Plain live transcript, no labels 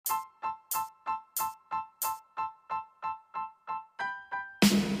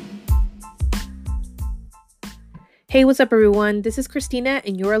Hey, what's up, everyone? This is Christina,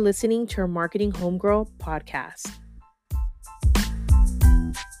 and you're listening to our Marketing Homegirl podcast.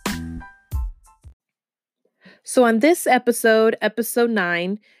 So, on this episode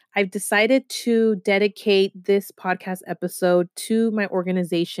 9, I've decided to dedicate this podcast episode to my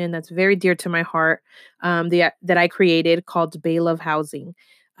organization that's very dear to my heart, that I created called Bay Love Housing.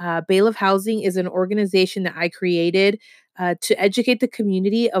 Bay Love Housing is an organization that I created to educate the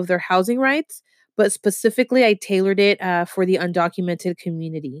community of their housing rights, but specifically, I tailored it for the undocumented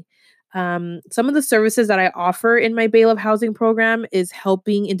community. Some of the services that I offer in my Bay Love Housing program is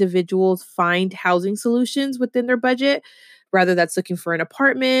helping individuals find housing solutions within their budget, whether that's looking for an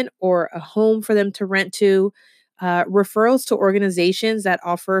apartment or a home for them to rent to. Referrals to organizations that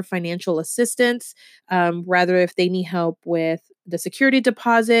offer financial assistance, rather if they need help with the security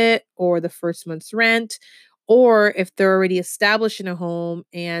deposit or the first month's rent, or if they're already established in a home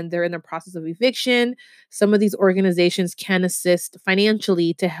and they're in the process of eviction. Some of these organizations can assist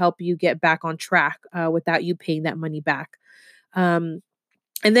financially to help you get back on track without you paying that money back. Um,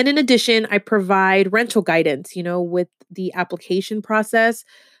 and then in addition, I provide rental guidance, with the application process,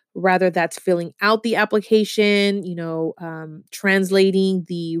 rather that's filling out the application, translating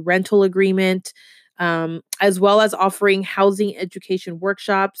the rental agreement, as well as offering housing education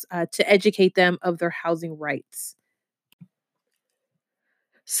workshops to educate them of their housing rights.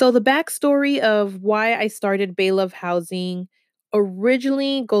 So the backstory of why I started Bay Love Housing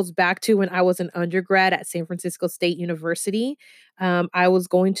originally goes back to when I was an undergrad at San Francisco State University. I was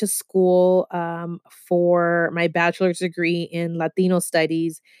going to school for my bachelor's degree in Latino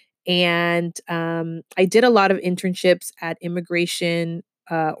studies, and I did a lot of internships at immigration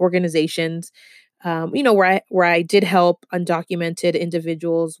organizations. Where I did help undocumented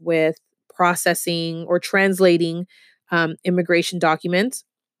individuals with processing or translating immigration documents.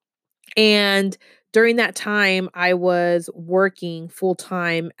 And during that time, I was working full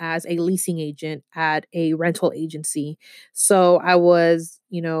time as a leasing agent at a rental agency. So I was,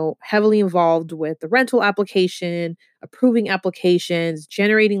 heavily involved with the rental application, approving applications,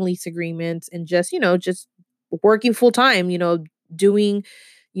 generating lease agreements, and just working full time, doing,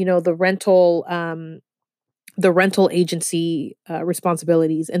 the rental agency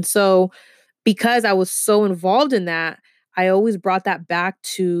responsibilities. And so because I was so involved in that, I always brought that back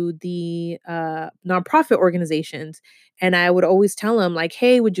to the nonprofit organizations. And I would always tell them, like,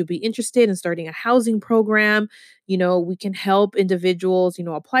 hey, would you be interested in starting a housing program? We can help individuals,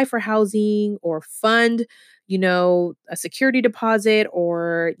 apply for housing or fund, a security deposit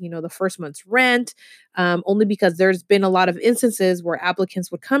or, the first month's rent. Only because there's been a lot of instances where applicants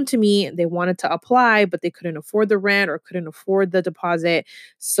would come to me and they wanted to apply, but they couldn't afford the rent or couldn't afford the deposit.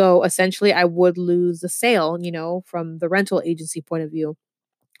 So essentially, I would lose the sale, from the rental agency point of view.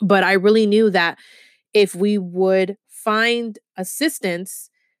 But I really knew that if we would find assistance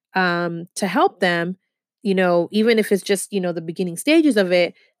to help them, even if it's just, the beginning stages of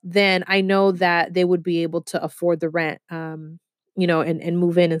it, then I know that they would be able to afford the rent, and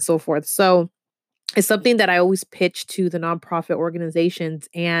move in and so forth. So it's something that I always pitch to the nonprofit organizations,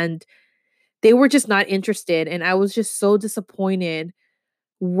 and they were just not interested. And I was just so disappointed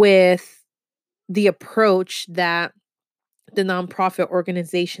with the approach that the nonprofit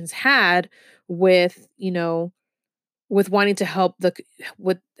organizations had with, with wanting to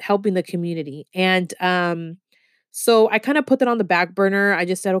with helping the community. And so I kind of put that on the back burner. I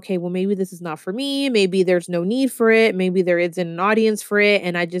just said, okay, well, maybe this is not for me. Maybe there's no need for it. Maybe there isn't an audience for it.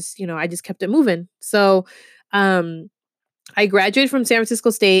 And I just kept it moving. So um I graduated from San Francisco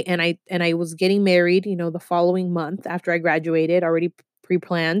State, and I was getting married, the following month after I graduated, already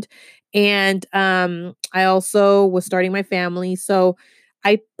pre-planned. And I also was starting my family. So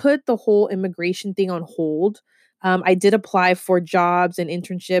I put the whole immigration thing on hold. I did apply for jobs and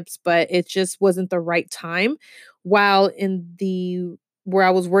internships, but it just wasn't the right time. While in the where I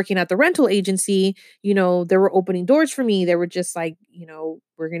was working at the rental agency, they were opening doors for me. They were just like,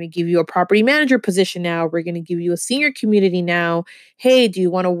 we're going to give you a property manager position now. We're going to give you a senior community now. Hey, do you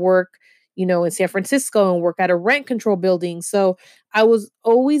want to work, in San Francisco and work at a rent control building? So I was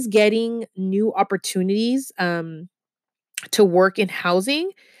always getting new opportunities to work in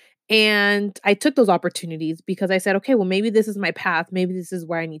housing. And I took those opportunities because I said, okay, well, maybe this is my path. Maybe this is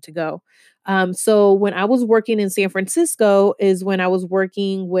where I need to go. So when I was working in San Francisco is when I was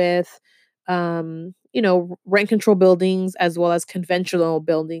working with, rent control buildings as well as conventional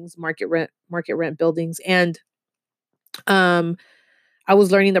buildings, market rent buildings. And um, I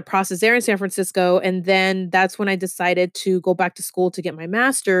was learning the process there in San Francisco. And then that's when I decided to go back to school to get my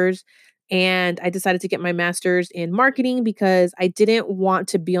master's. And I decided to get my master's in marketing because I didn't want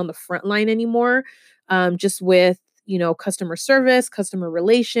to be on the front line anymore. Just with, customer service, customer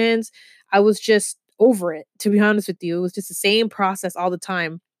relations. I was just over it, to be honest with you. It was just the same process all the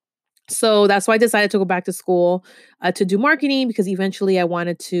time. So that's why I decided to go back to school to do marketing, because eventually I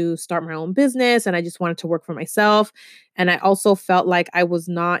wanted to start my own business and I just wanted to work for myself. And I also felt like I was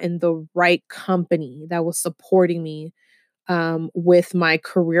not in the right company that was supporting me with my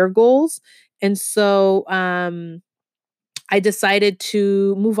career goals. And so I decided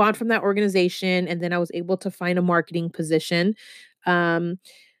to move on from that organization. And then I was able to find a marketing position, um,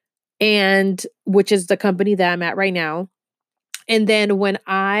 and which is the company that I'm at right now. And then when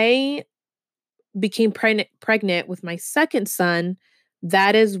I became pregnant with my second son,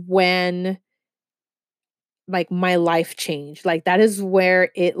 that is when like my life changed. Like that is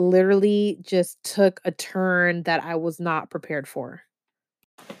where it literally just took a turn that I was not prepared for.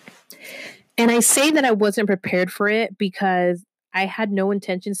 And I say that I wasn't prepared for it because I had no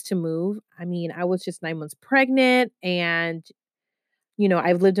intentions to move. I mean, I was just 9 months pregnant, and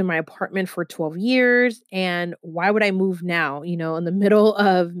I've lived in my apartment for 12 years, and why would I move now, in the middle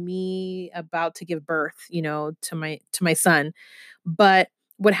of me about to give birth, to my son. But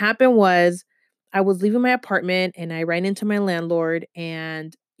what happened was I was leaving my apartment and I ran into my landlord,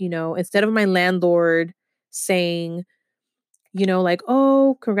 and instead of my landlord saying, like,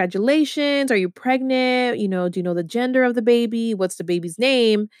 "Oh, congratulations. Are you pregnant? Do you know the gender of the baby? What's the baby's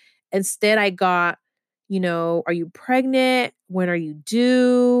name?" Instead, I got, "Are you pregnant? When are you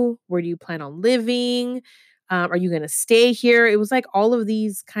due? Where do you plan on living? Are you going to stay here?" It was like all of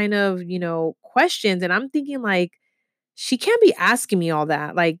these kind of, questions. And I'm thinking, like, she can't be asking me all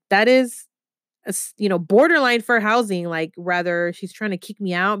that. Like, that is borderline for housing. Like, rather she's trying to kick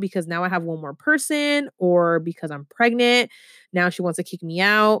me out because now I have one more person, or because I'm pregnant. Now she wants to kick me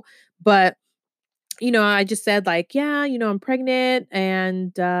out. But, I just said, like, yeah, I'm pregnant,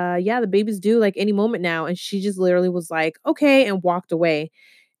 and yeah, the baby's due like any moment now. And she just literally was like, okay, and walked away.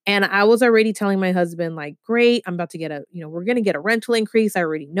 And I was already telling my husband, like, great, I'm about to get we're gonna get a rental increase. I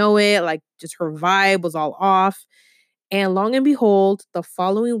already know it. Like, just her vibe was all off. And long and behold, the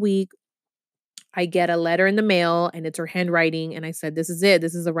following week, I get a letter in the mail and it's her handwriting, and I said, "This is it.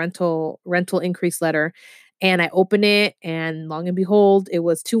 This is a rental increase letter." And I open it, and long and behold, it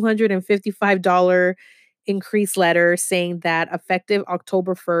was $255 increase letter saying that effective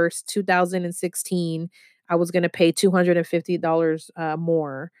October 1st, 2016, I was going to pay $250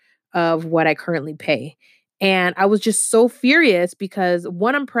 more of what I currently pay. And I was just so furious because,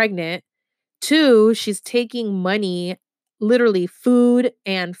 one, I'm pregnant. Two, she's taking money, literally food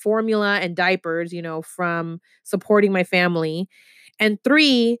and formula and diapers, from supporting my family. And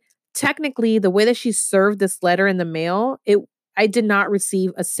three, technically, the way that she served this letter in the mail, I did not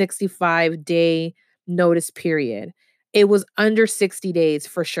receive a 65-day notice period. It was under 60 days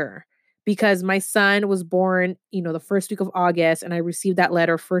for sure. Because my son was born, the first week of August, and I received that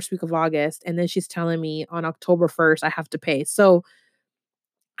letter first week of August. And then she's telling me on October 1st, I have to pay. So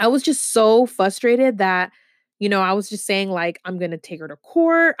I was just so frustrated that, I was just saying, like, I'm going to take her to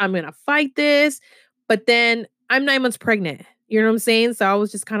court. I'm going to fight this. But then I'm 9 months pregnant. You know what I'm saying? So I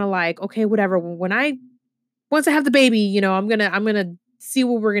was just kind of like, okay, whatever. Once I have the baby, I'm going to see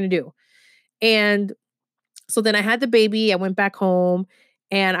what we're going to do. And so then I had the baby. I went back home,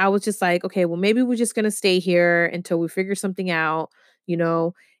 and I was just like, okay, well, maybe we're just going to stay here until we figure something out, you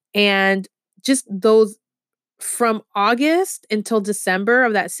know? And just those from August until December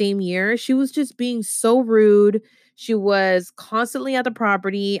of that same year, she was just being so rude. She was constantly at the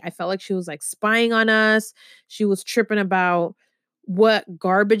property. I felt like she was like spying on us. She was tripping about what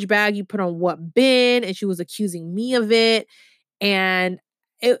garbage bag you put on what bin, and she was accusing me of it. And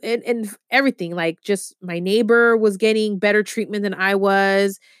and everything, like, just my neighbor was getting better treatment than I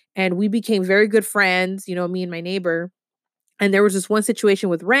was, and we became very good friends, me and my neighbor. And there was this one situation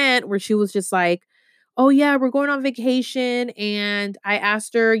with rent where she was just like, "Oh yeah, we're going on vacation." And I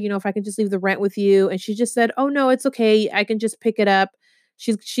asked her, if I could just leave the rent with you. And she just said, "Oh no, it's okay. I can just pick it up."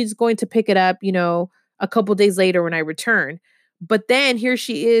 She's going to pick it up, a couple days later when I return. But then here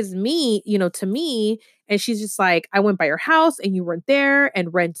she is, to me, and she's just like, "I went by your house and you weren't there,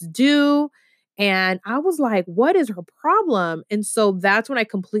 and rent's due." And I was like, what is her problem? And so that's when I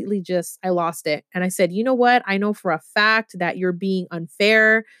lost it. And I said, "You know what? I know for a fact that you're being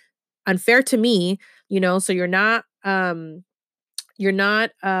unfair to me, so you're not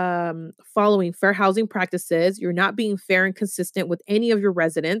following fair housing practices. You're not being fair and consistent with any of your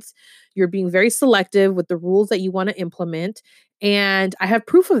residents. You're being very selective with the rules that you want to implement. And I have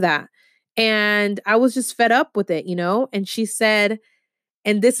proof of that." And I was just fed up with it. And she said,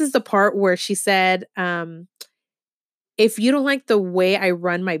 and this is the part where she said, "If you don't like the way I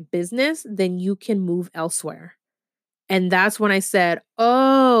run my business, then you can move elsewhere." And that's when I said,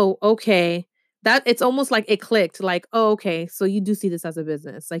 "Oh, okay." That it's almost like it clicked, like, "Oh, okay. So you do see this as a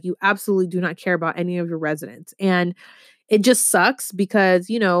business. Like you absolutely do not care about any of your residents." And it just sucks because,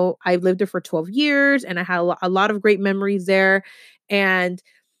 I lived there for 12 years and I had a lot of great memories there. And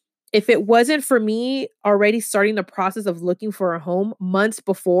if it wasn't for me already starting the process of looking for a home months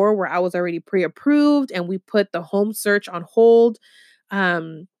before, where I was already pre-approved and we put the home search on hold,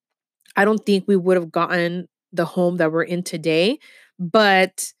 um, I don't think we would have gotten the home that we're in today.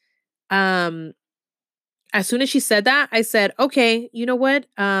 But um, as soon as she said that, I said, "Okay, you know what?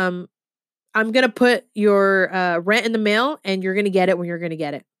 I'm gonna put your rent in the mail, and you're gonna get it when you're gonna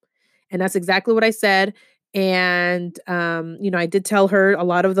get it." And that's exactly what I said. And I did tell her a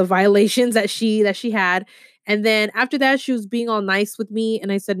lot of the violations that she had. And then after that, she was being all nice with me.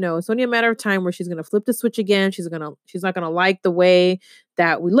 And I said, no, it's only a matter of time where she's gonna flip the switch again. She's not gonna like the way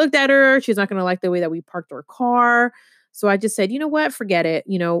that we looked at her. She's not gonna like the way that we parked our car. So I just said, you know what, forget it.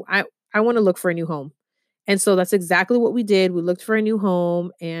 I want to look for a new home. And so that's exactly what we did. We looked for a new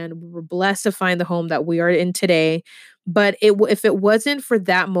home and we were blessed to find the home that we are in today. But if it wasn't for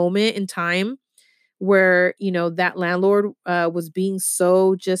that moment in time where, that landlord was being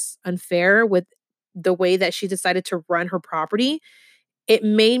so just unfair with the way that she decided to run her property, it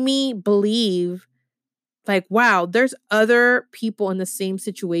made me believe like, wow, there's other people in the same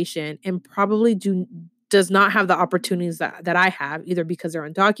situation and probably does not have the opportunities that I have, either because they're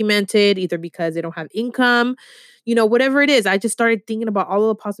undocumented, either because they don't have income, whatever it is. I just started thinking about all of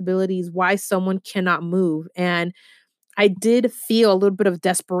the possibilities why someone cannot move. And I did feel a little bit of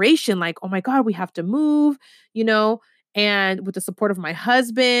desperation, like, oh my God, we have to move, you know, and with the support of my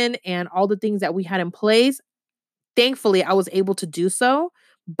husband and all the things that we had in place, thankfully, I was able to do so.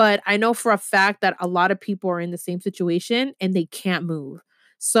 But I know for a fact that a lot of people are in the same situation and they can't move.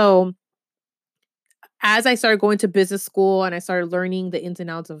 So, as I started going to business school and I started learning the ins and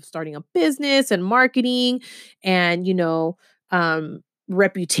outs of starting a business and marketing and,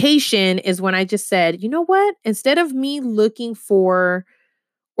 reputation, is when I just said, you know what? Instead of me looking for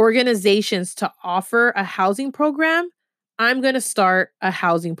organizations to offer a housing program, I'm going to start a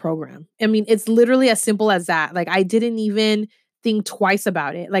housing program. I mean, it's literally as simple as that. Like, I didn't even think twice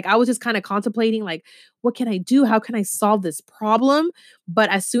about it. Like, I was just kind of contemplating, like, what can I do? How can I solve this problem? But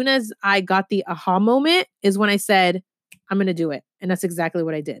as soon as I got the aha moment, is when I said, I'm going to do it. And that's exactly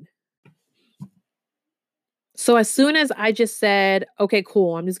what I did. So as soon as I just said, "Okay,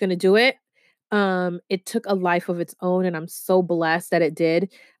 cool, I'm just gonna do it," it took a life of its own, and I'm so blessed that it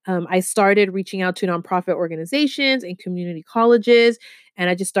did. I started reaching out to nonprofit organizations and community colleges,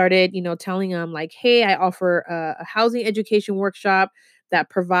 and I just started, telling them like, "Hey, I offer a housing education workshop that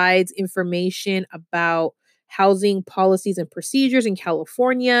provides information about housing policies and procedures in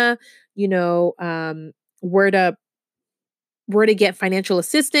California. Where to get financial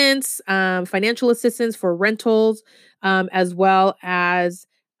assistance for rentals, as well as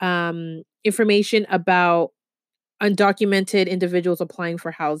information about undocumented individuals applying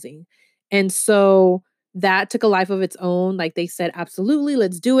for housing." And so that took a life of its own. Like, they said, absolutely,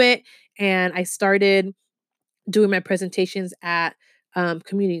 let's do it. And I started doing my presentations at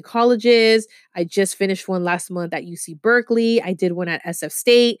community colleges. I just finished one last month at UC Berkeley. I did one at SF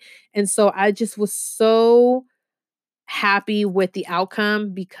State. And so I just was so happy with the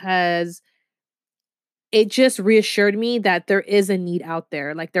outcome because it just reassured me that there is a need out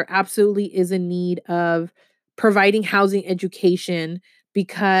there. Like, there absolutely is a need of providing housing education,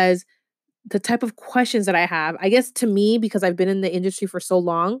 because the type of questions that I have, I guess to me, because I've been in the industry for so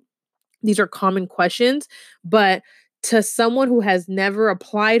long, these are common questions. But to someone who has never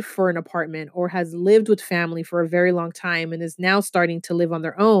applied for an apartment or has lived with family for a very long time and is now starting to live on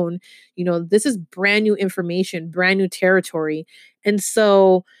their own, this is brand new information, brand new territory. And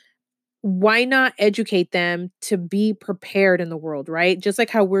so why not educate them to be prepared in the world, right? Just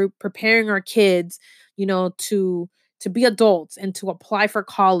like how we're preparing our kids, to be adults and to apply for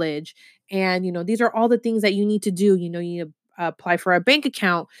college. And these are all the things that you need to do. You need to apply for a bank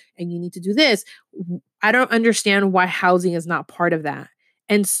account and you need to do this. I don't understand why housing is not part of that.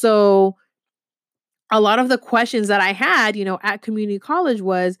 And so a lot of the questions that I had, at community college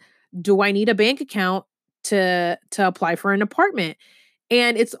was, do I need a bank account to apply for an apartment?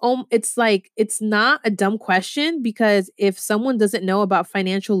 And it's like, it's not a dumb question, because if someone doesn't know about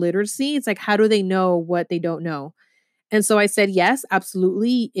financial literacy, it's like, how do they know what they don't know? And so I said, yes,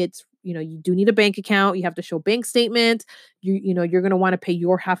 absolutely. You do need a bank account. You have to show bank statements. You're going to want to pay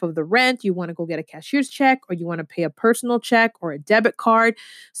your half of the rent. You want to go get a cashier's check, or you want to pay a personal check or a debit card.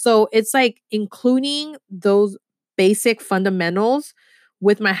 So it's like including those basic fundamentals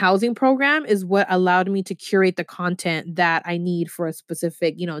with my housing program is what allowed me to curate the content that I need for a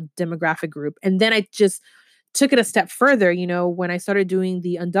specific, demographic group. And then I just took it a step further, when I started doing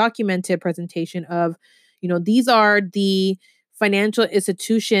the undocumented presentation of, these are the financial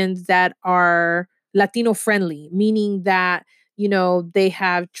institutions that are Latino friendly, meaning that, they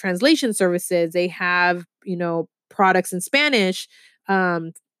have translation services, they have, products in Spanish,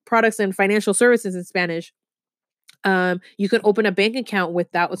 um, products and financial services in Spanish. You can open a bank account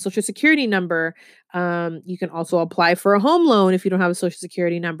without a social security number. You can also apply for a home loan if you don't have a social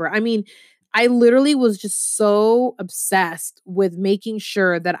security number. I mean, I literally was just so obsessed with making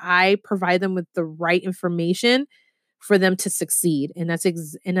sure that I provide them with the right information for them to succeed. And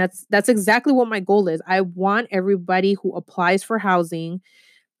that's exactly what my goal is. I want everybody who applies for housing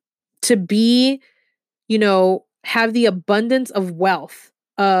to be, have the abundance of wealth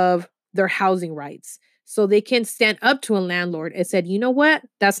of their housing rights. So they can stand up to a landlord and said, you know what?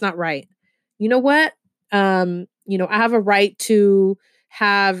 That's not right. You know what? I have a right to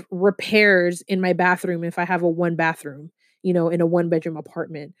have repairs in my bathroom if I have a one bathroom, in a one bedroom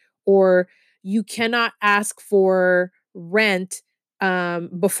apartment. Or you cannot ask for rent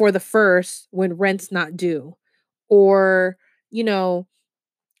before the first when rent's not due. Or, you know,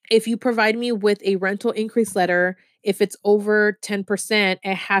 if you provide me with a rental increase letter, if it's over 10%,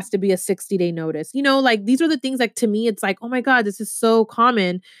 it has to be a 60-day notice. Like these are the things like to me, it's like, oh my God, this is so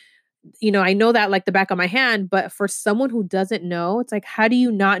common. I know that like the back of my hand, but for someone who doesn't know, it's like, how do you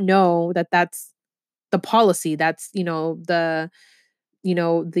not know that that's the policy? That's,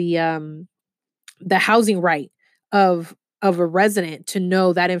 the housing right of a resident to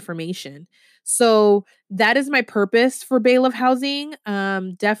know that information. So that is my purpose for Bailiff Housing.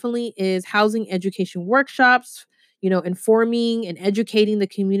 Definitely is housing education workshops, informing and educating the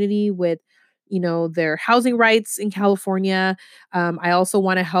community with, their housing rights in California. I also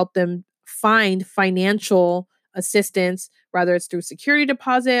want to help them find financial assistance, whether it's through security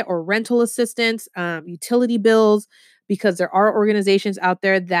deposit or rental assistance, utility bills, because there are organizations out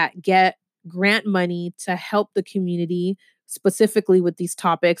there that get grant money to help the community specifically with these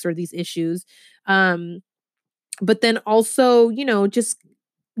topics or these issues. Um, but then also, just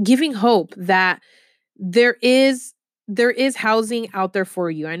giving hope that there is there is housing out there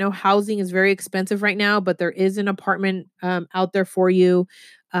for you. I know housing is very expensive right now, but there is an apartment out there for you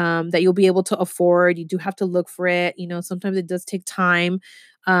that you'll be able to afford. You do have to look for it. Sometimes it does take time.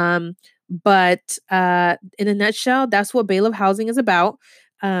 But in a nutshell, that's what Bailiff Housing is about.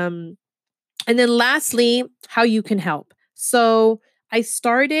 And then lastly, how you can help. So I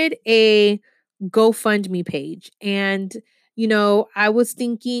started a GoFundMe page and I was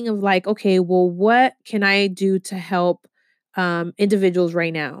thinking of like, okay, well, what can I do to help individuals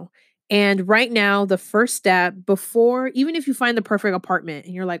right now? And right now, the first step before, even if you find the perfect apartment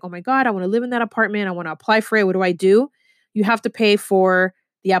and you're like, oh my God, I want to live in that apartment, I want to apply for it, what do I do? You have to pay for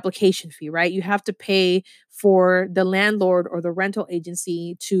the application fee, right? You have to pay for the landlord or the rental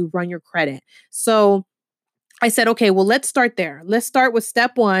agency to run your credit. So I said, okay, well, let's start there. Let's start with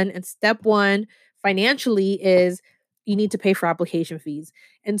step one. And step one financially is you need to pay for application fees.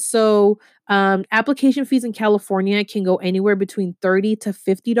 And so application fees in California can go anywhere between $30 to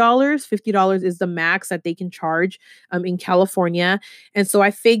 $50. $50 is the max that they can charge in California. And so I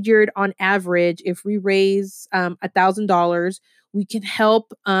figured on average, if we raise $1,000, we can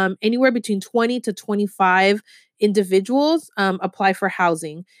help anywhere between 20 to 25 individuals apply for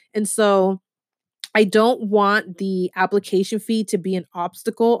housing. And so I don't want the application fee to be an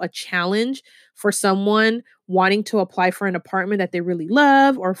obstacle, a challenge for someone wanting to apply for an apartment that they really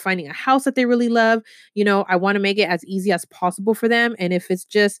love or finding a house that they really love. I want to make it as easy as possible for them. And if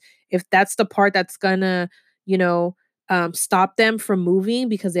that's the part that's gonna, stop them from moving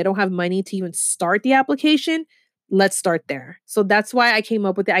because they don't have money to even start the application, let's start there. So that's why I came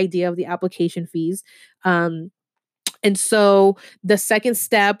up with the idea of the application fees. And so the second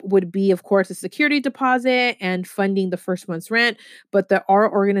step would be, of course, a security deposit and funding the first month's rent. But there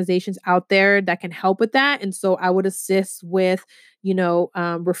are organizations out there that can help with that. And so I would assist with,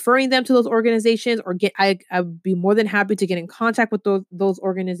 referring them to those organizations or I'd be more than happy to get in contact with those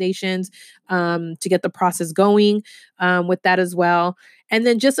organizations to get the process going with that as well. And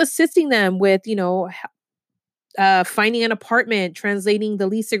then just assisting them with, finding an apartment, translating the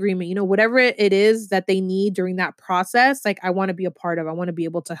lease agreement, whatever it is that they need during that process, like I want to be a part of. I want to be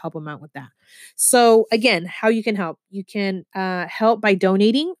able to help them out with that. So again, how you can help. You can help by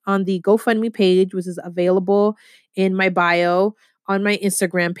donating on the GoFundMe page, which is available in my bio on my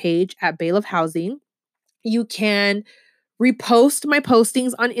Instagram page at Bailiff Housing. You can repost my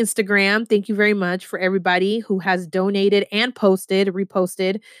postings on Instagram. Thank you very much for everybody who has donated and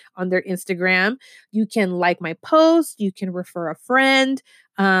reposted on their Instagram. You can like my post, you can refer a friend,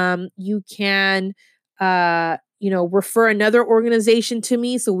 you can refer another organization to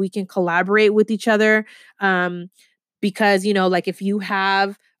me so we can collaborate with each other. Because like if you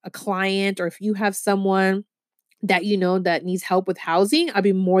have a client or if you have someone that that needs help with housing, I'd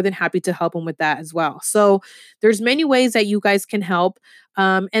be more than happy to help them with that as well. So there's many ways that you guys can help.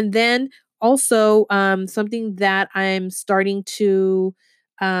 And then also something that I'm starting to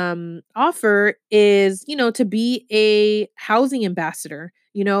offer is, to be a housing ambassador.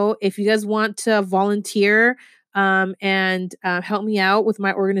 If you guys want to volunteer and help me out with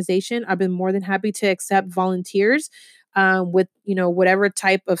my organization, I've been more than happy to accept volunteers with whatever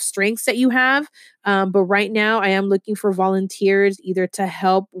type of strengths that you have. But right now, I am looking for volunteers either to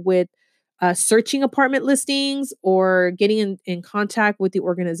help with searching apartment listings or getting in contact with the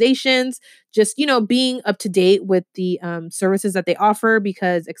organizations, just, being up to date with the services that they offer,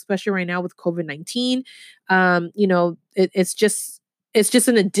 because especially right now with COVID-19, it's just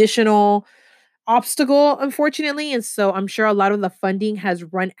an additional obstacle, unfortunately. And so I'm sure a lot of the funding has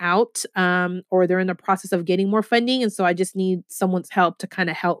run out, or they're in the process of getting more funding. And so I just need someone's help to kind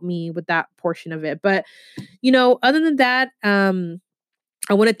of help me with that portion of it. But, other than that,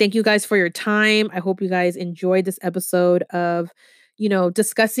 I want to thank you guys for your time. I hope you guys enjoyed this episode of,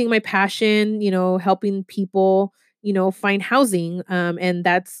 discussing my passion, helping people, find housing. And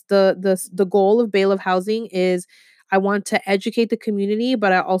that's the goal of Bailiff Housing is I want to educate the community,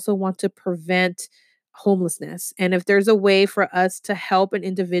 but I also want to prevent homelessness. And if there's a way for us to help an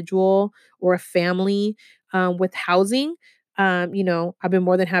individual or a family with housing, I've been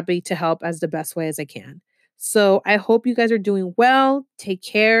more than happy to help as the best way as I can. So I hope you guys are doing well. Take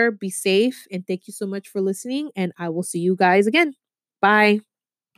care, be safe, and thank you so much for listening. And I will see you guys again. Bye.